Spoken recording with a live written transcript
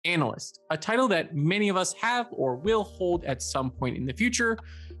Analyst, a title that many of us have or will hold at some point in the future,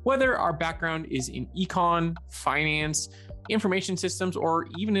 whether our background is in econ, finance, information systems, or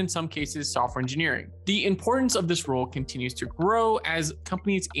even in some cases, software engineering. The importance of this role continues to grow as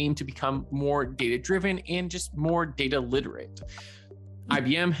companies aim to become more data-driven and just more data literate.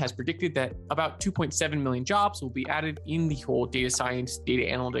 IBM has predicted that about 2.7 million jobs will be added in the whole data science, data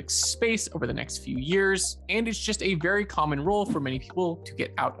analytics space over the next few years. And it's just a very common role for many people to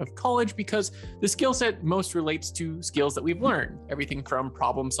get out of college because the skill set most relates to skills that we've learned. Everything from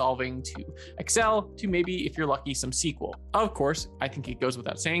problem solving to Excel to maybe, if you're lucky, some SQL. Of course, I think it goes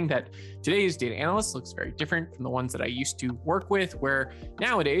without saying that today's data analyst looks very different from the ones that I used to work with, where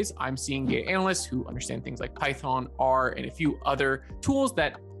nowadays I'm seeing data analysts who understand things like Python, R, and a few other tools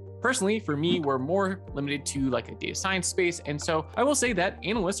that personally for me were more limited to like a data science space. And so I will say that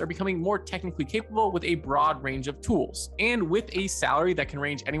analysts are becoming more technically capable with a broad range of tools and with a salary that can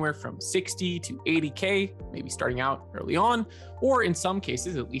range anywhere from 60 to 80K, maybe starting out early on, or in some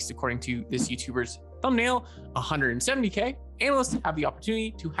cases, at least according to this YouTuber's thumbnail, 170K. Analysts have the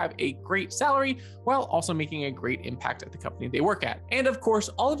opportunity to have a great salary while also making a great impact at the company they work at. And of course,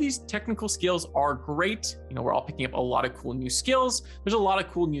 all of these technical skills are great. We're all picking up a lot of cool new skills. There's a lot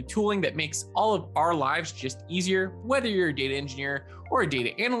of cool new tooling that makes all of our lives just easier, whether you're a data engineer or a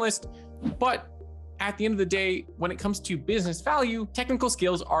data analyst. But at the end of the day, when it comes to business value, technical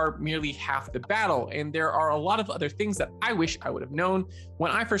skills are merely half the battle. And there are a lot of other things that I wish I would have known when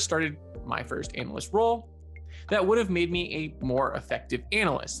I first started my first analyst role that would have made me a more effective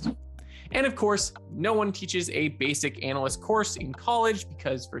analyst. And of course, no one teaches a basic analyst course in college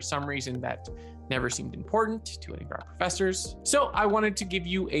because for some reason that never seemed important to any of our professors. So I wanted to give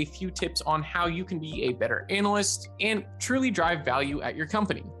you a few tips on how you can be a better analyst and truly drive value at your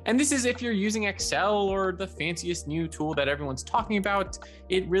company. And this is if you're using Excel or the fanciest new tool that everyone's talking about.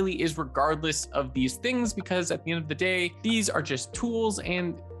 It really is regardless of these things, because at the end of the day, these are just tools,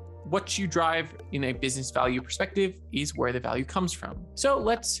 and what you drive in a business value perspective is where the value comes from. So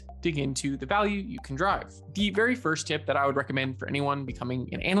let's dig into the value you can drive. The very first tip that I would recommend for anyone becoming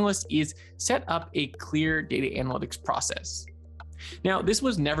an analyst is set up a clear data analytics process. Now, this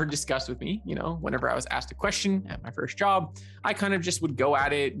was never discussed with me. Whenever I was asked a question at my first job, I kind of just would go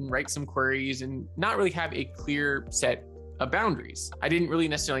at it and write some queries and not really have a clear set of boundaries. I didn't really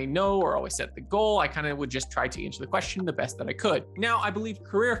necessarily know or always set the goal. I kind of would just try to answer the question the best that I could. Now, I believe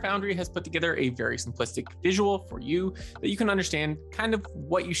Career Foundry has put together a very simplistic visual for you that you can understand kind of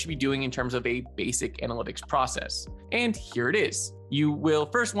what you should be doing in terms of a basic analytics process. And here it is. You will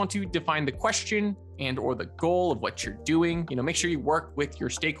first want to define the question and or the goal of what you're doing. Make sure you work with your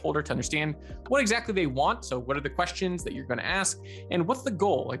stakeholder to understand what exactly they want. So what are the questions that you're going to ask, and what's the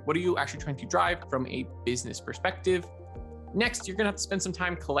goal? Like, what are you actually trying to drive from a business perspective? Next, you're going to have to spend some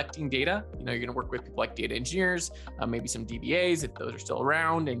time collecting data. You're going to work with people like data engineers, maybe some DBAs if those are still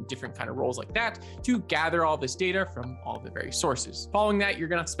around, and different kind of roles like that to gather all this data from all the various sources. Following that, you're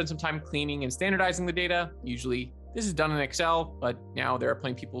going to have to spend some time cleaning and standardizing the data. Usually this is done in Excel, but now there are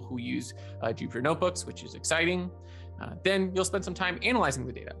plenty of people who use Jupyter notebooks, which is exciting. Then you'll spend some time analyzing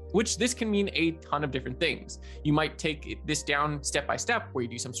the data, which this can mean a ton of different things. You might take this down step by step, where you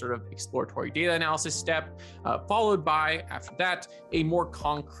do some sort of exploratory data analysis step, followed by, after that, a more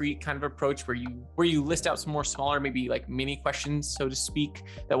concrete kind of approach where you list out some more smaller, maybe like mini questions, so to speak,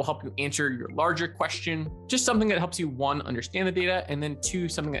 that will help you answer your larger question. Just something that helps you, one, understand the data, and then two,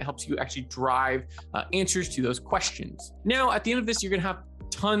 something that helps you actually drive answers to those questions. Now, at the end of this, you're going to have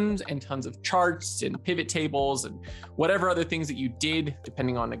tons and tons of charts and pivot tables and whatever other things that you did,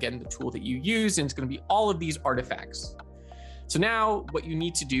 depending on, again, the tool that you use. And it's going to be all of these artifacts. So now what you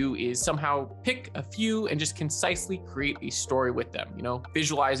need to do is somehow pick a few and just concisely create a story with them,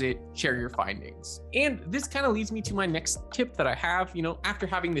 visualize it, share your findings. And this kind of leads me to my next tip that I have, after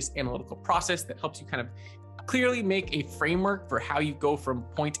having this analytical process that helps you kind of clearly make a framework for how you go from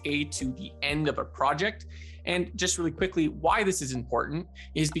point A to the end of a project. And just really quickly, why this is important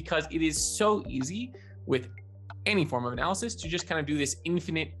is because it is so easy with any form of analysis to just kind of do this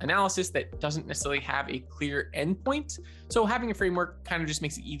infinite analysis that doesn't necessarily have a clear endpoint. So having a framework kind of just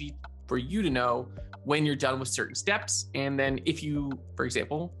makes it easy for you to know when you're done with certain steps. And then if you, for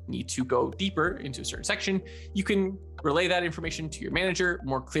example, need to go deeper into a certain section, you can relay that information to your manager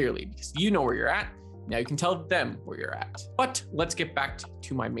more clearly because you know where you're at. Now you can tell them where you're at. But let's get back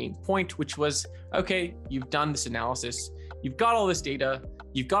to my main point, which was, okay, you've done this analysis, you've got all this data,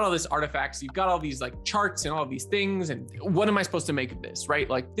 you've got all this artifacts, you've got all these like charts and all of these things. And what am I supposed to make of this, right?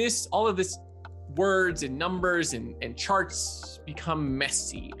 Like this, all of this words and numbers and charts become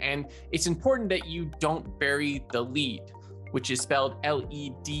messy. And it's important that you don't bury the lead. which is spelled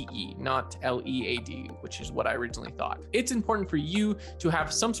L-E-D-E, not L-E-A-D, which is what I originally thought. It's important for you to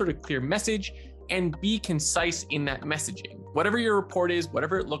have some sort of clear message and be concise in that messaging. Whatever your report is,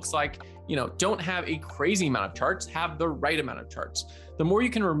 whatever it looks like, don't have a crazy amount of charts, have the right amount of charts. The more you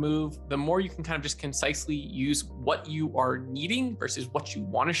can remove, the more you can kind of just concisely use what you are needing versus what you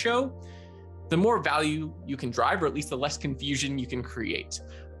want to show, the more value you can drive, or at least the less confusion you can create.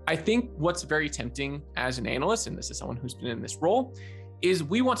 I think what's very tempting as an analyst, and this is someone who's been in this role, is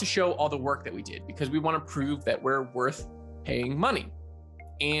we want to show all the work that we did because we want to prove that we're worth paying money.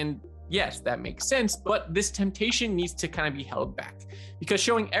 And yes, that makes sense, but this temptation needs to kind of be held back because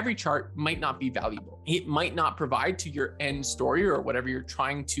showing every chart might not be valuable. It might not provide to your end story or whatever you're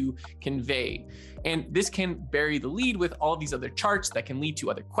trying to convey. And this can bury the lead with all these other charts that can lead to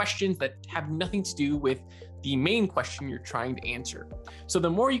other questions that have nothing to do with the main question you're trying to answer. So the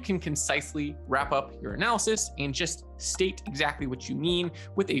more you can concisely wrap up your analysis and just state exactly what you mean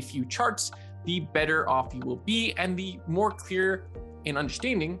with a few charts, the better off you will be and the more clear and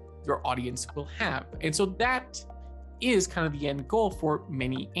understanding your audience will have. And so that is kind of the end goal for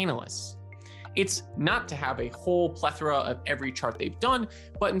many analysts. It's not to have a whole plethora of every chart they've done,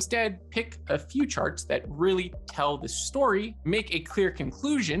 but instead pick a few charts that really tell the story, make a clear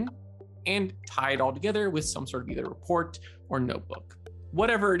conclusion, and tie it all together with some sort of either report or notebook.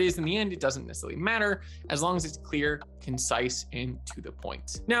 Whatever it is in the end, it doesn't necessarily matter as long as it's clear, concise, and to the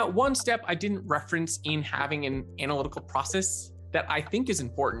point. Now, one step I didn't reference in having an analytical process that I think is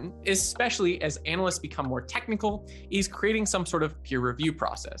important, especially as analysts become more technical, is creating some sort of peer review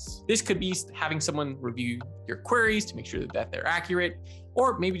process. This could be having someone review your queries to make sure that they're accurate,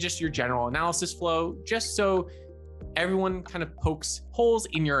 or maybe just your general analysis flow, just so everyone kind of pokes holes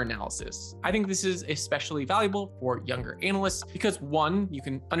in your analysis. I think this is especially valuable for younger analysts because one, you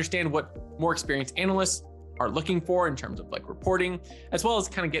can understand what more experienced analysts are looking for in terms of like reporting, as well as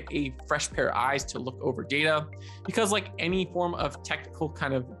kind of get a fresh pair of eyes to look over data. Because like any form of technical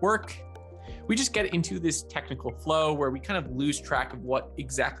kind of work, we just get into this technical flow where we kind of lose track of what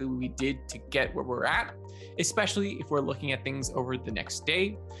exactly we did to get where we're at, especially if we're looking at things over the next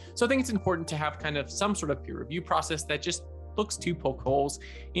day. So I think it's important to have kind of some sort of peer review process that just looks to poke holes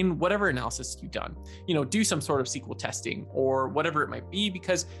in whatever analysis you've done. Do some sort of SQL testing or whatever it might be,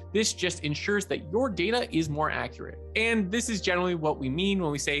 because this just ensures that your data is more accurate. And this is generally what we mean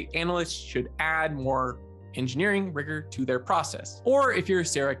when we say analysts should add more engineering rigor to their process. Or if you're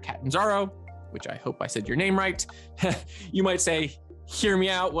Sarah Catanzaro, which I hope I said your name right, you might say, hear me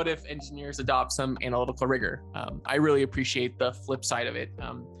out, what if engineers adopt some analytical rigor? I really appreciate the flip side of it.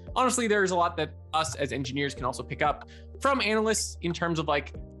 Honestly, there's a lot that us as engineers can also pick up from analysts in terms of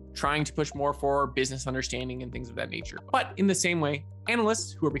like trying to push more for business understanding and things of that nature. But in the same way,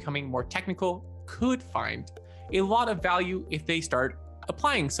 analysts who are becoming more technical could find a lot of value if they start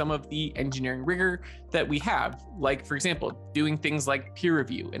applying some of the engineering rigor that we have. Like, for example, doing things like peer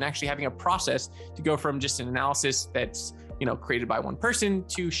review and actually having a process to go from just an analysis that's created by one person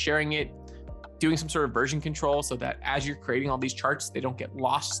to sharing it, doing some sort of version control so that as you're creating all these charts, they don't get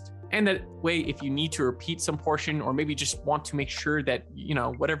lost. And that way, if you need to repeat some portion or maybe just want to make sure that,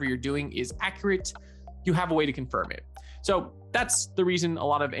 whatever you're doing is accurate, you have a way to confirm it. So that's the reason a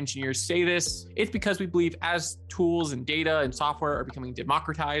lot of engineers say this. It's because we believe as tools and data and software are becoming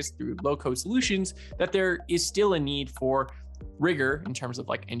democratized through low-code solutions, that there is still a need for rigor in terms of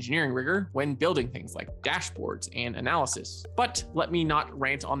like engineering rigor when building things like dashboards and analysis. But let me not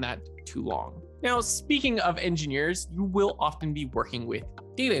rant on that too long. Now, speaking of engineers, you will often be working with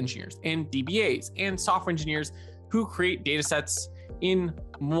data engineers and DBAs and software engineers who create data sets in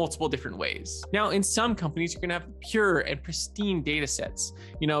multiple different ways. Now, in some companies, you're gonna have pure and pristine data sets,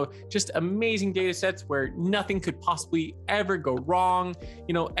 just amazing data sets where nothing could possibly ever go wrong.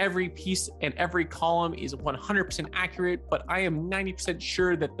 Every piece and every column is 100% accurate, but I am 90%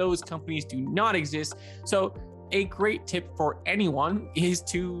 sure that those companies do not exist. So a great tip for anyone is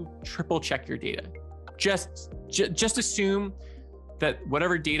to triple check your data. Just assume that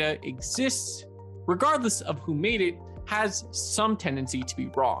whatever data exists, regardless of who made it, has some tendency to be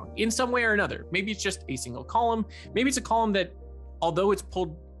wrong in some way or another. Maybe it's just a single column. Maybe it's a column that, although it's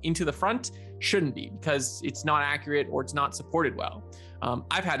pulled into the front, shouldn't be because it's not accurate or it's not supported well.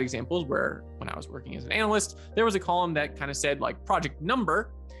 I've had examples where when I was working as an analyst, there was a column that kind of said like project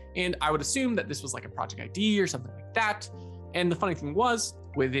number, and I would assume that this was like a project ID or something like that. And the funny thing was,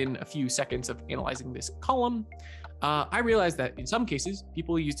 within a few seconds of analyzing this column, I realized that in some cases,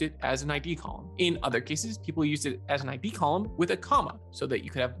 people used it as an ID column. In other cases, people used it as an ID column with a comma so that you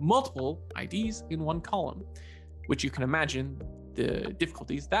could have multiple IDs in one column, which you can imagine the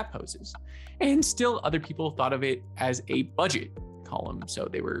difficulties that poses. And still other people thought of it as a budget column. So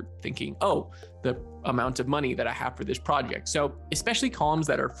they were thinking, oh, the amount of money that I have for this project. So especially columns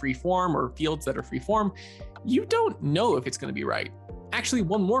that are free form or fields that are free form, you don't know if it's going to be right. Actually,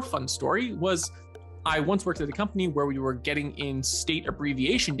 one more fun story was I once worked at a company where we were getting in state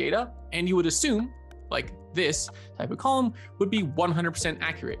abbreviation data, and you would assume like this type of column would be 100%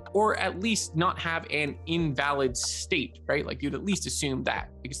 accurate, or at least not have an invalid state, right? Like you'd at least assume that.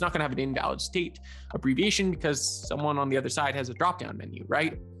 Like it's not going to have an invalid state abbreviation because someone on the other side has a drop-down menu,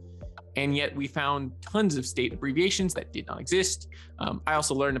 right? And yet we found tons of state abbreviations that did not exist. I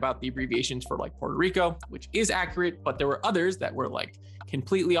also learned about the abbreviations for like Puerto Rico, which is accurate, but there were others that were like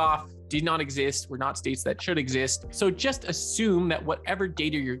completely off, did not exist, were not states that should exist. So just assume that whatever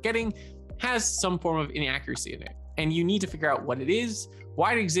data you're getting has some form of inaccuracy in it. And you need to figure out what it is,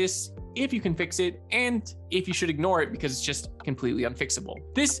 why it exists, if you can fix it, and if you should ignore it because it's just completely unfixable.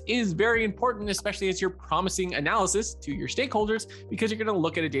 This is very important, especially as you're promising analysis to your stakeholders, because you're going to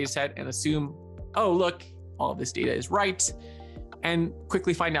look at a data set and assume, oh, look, all of this data is right, and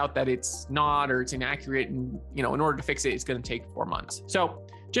quickly find out that it's not or it's inaccurate. And in order to fix it, it's going to take 4 months. So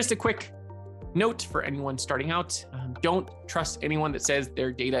just a quick note for anyone starting out, don't trust anyone that says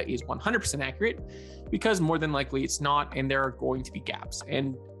their data is 100% accurate, because more than likely it's not, and there are going to be gaps.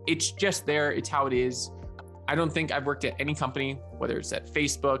 And it's just there, it's how it is. I don't think I've worked at any company, whether it's at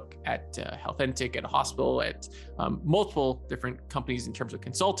Facebook, at Healthentic, at a hospital, at multiple different companies in terms of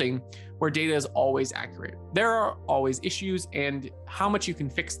consulting, where data is always accurate. There are always issues, and how much you can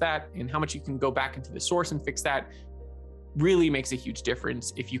fix that and how much you can go back into the source and fix that really makes a huge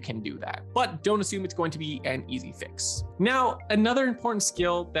difference if you can do that. But don't assume it's going to be an easy fix. Now, another important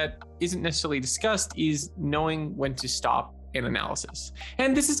skill that isn't necessarily discussed is knowing when to stop an analysis.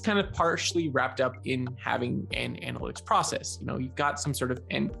 And this is kind of partially wrapped up in having an analytics process. You've got some sort of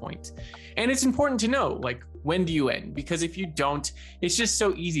endpoint. And it's important to know, like, when do you end? Because if you don't, it's just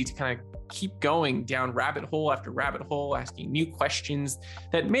so easy to kind of keep going down rabbit hole after rabbit hole, asking new questions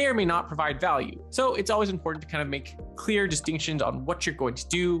that may or may not provide value. So it's always important to kind of make clear distinctions on what you're going to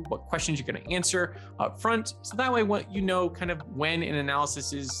do, what questions you're going to answer up front. So that way, kind of when an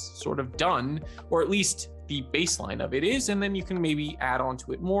analysis is sort of done, or at least the baseline of it is, and then you can maybe add on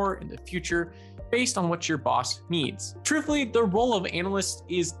to it more in the future based on what your boss needs. Truthfully, the role of analyst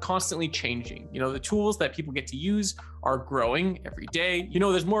is constantly changing. The tools that people get to use are growing every day.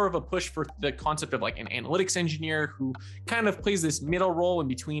 There's more of a push for the concept of like an analytics engineer who kind of plays this middle role in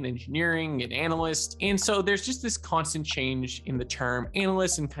between engineering and analyst. And so there's just this constant change in the term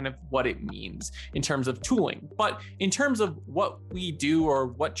analyst and kind of what it means in terms of tooling. But in terms of what we do or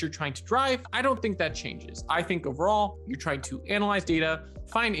what you're trying to drive, I don't think that changes. I think overall, you're trying to analyze data,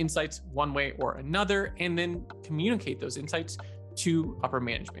 find insights one way or another, and then communicate those insights to upper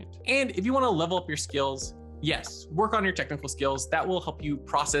management. And if you want to level up your skills, yes, work on your technical skills. That will help you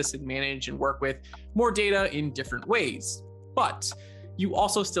process and manage and work with more data in different ways. But you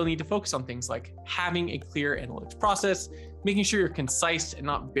also still need to focus on things like having a clear analytics process, making sure you're concise and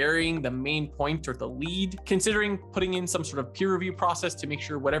not burying the main point or the lead, considering putting in some sort of peer review process to make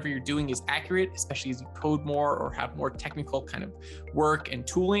sure whatever you're doing is accurate, especially as you code more or have more technical kind of work and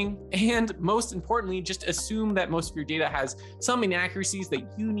tooling. And most importantly, just assume that most of your data has some inaccuracies that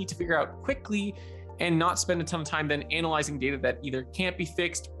you need to figure out quickly, and not spend a ton of time then analyzing data that either can't be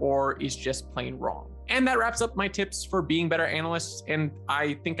fixed or is just plain wrong. And that wraps up my tips for being better analysts. And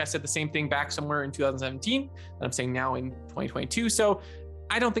I think I said the same thing back somewhere in 2017 that I'm saying now in 2022. So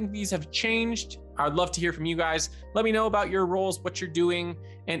I don't think these have changed. I'd love to hear from you guys. Let me know about your roles, what you're doing,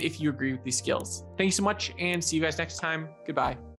 and if you agree with these skills. Thank you so much, and see you guys next time. Goodbye.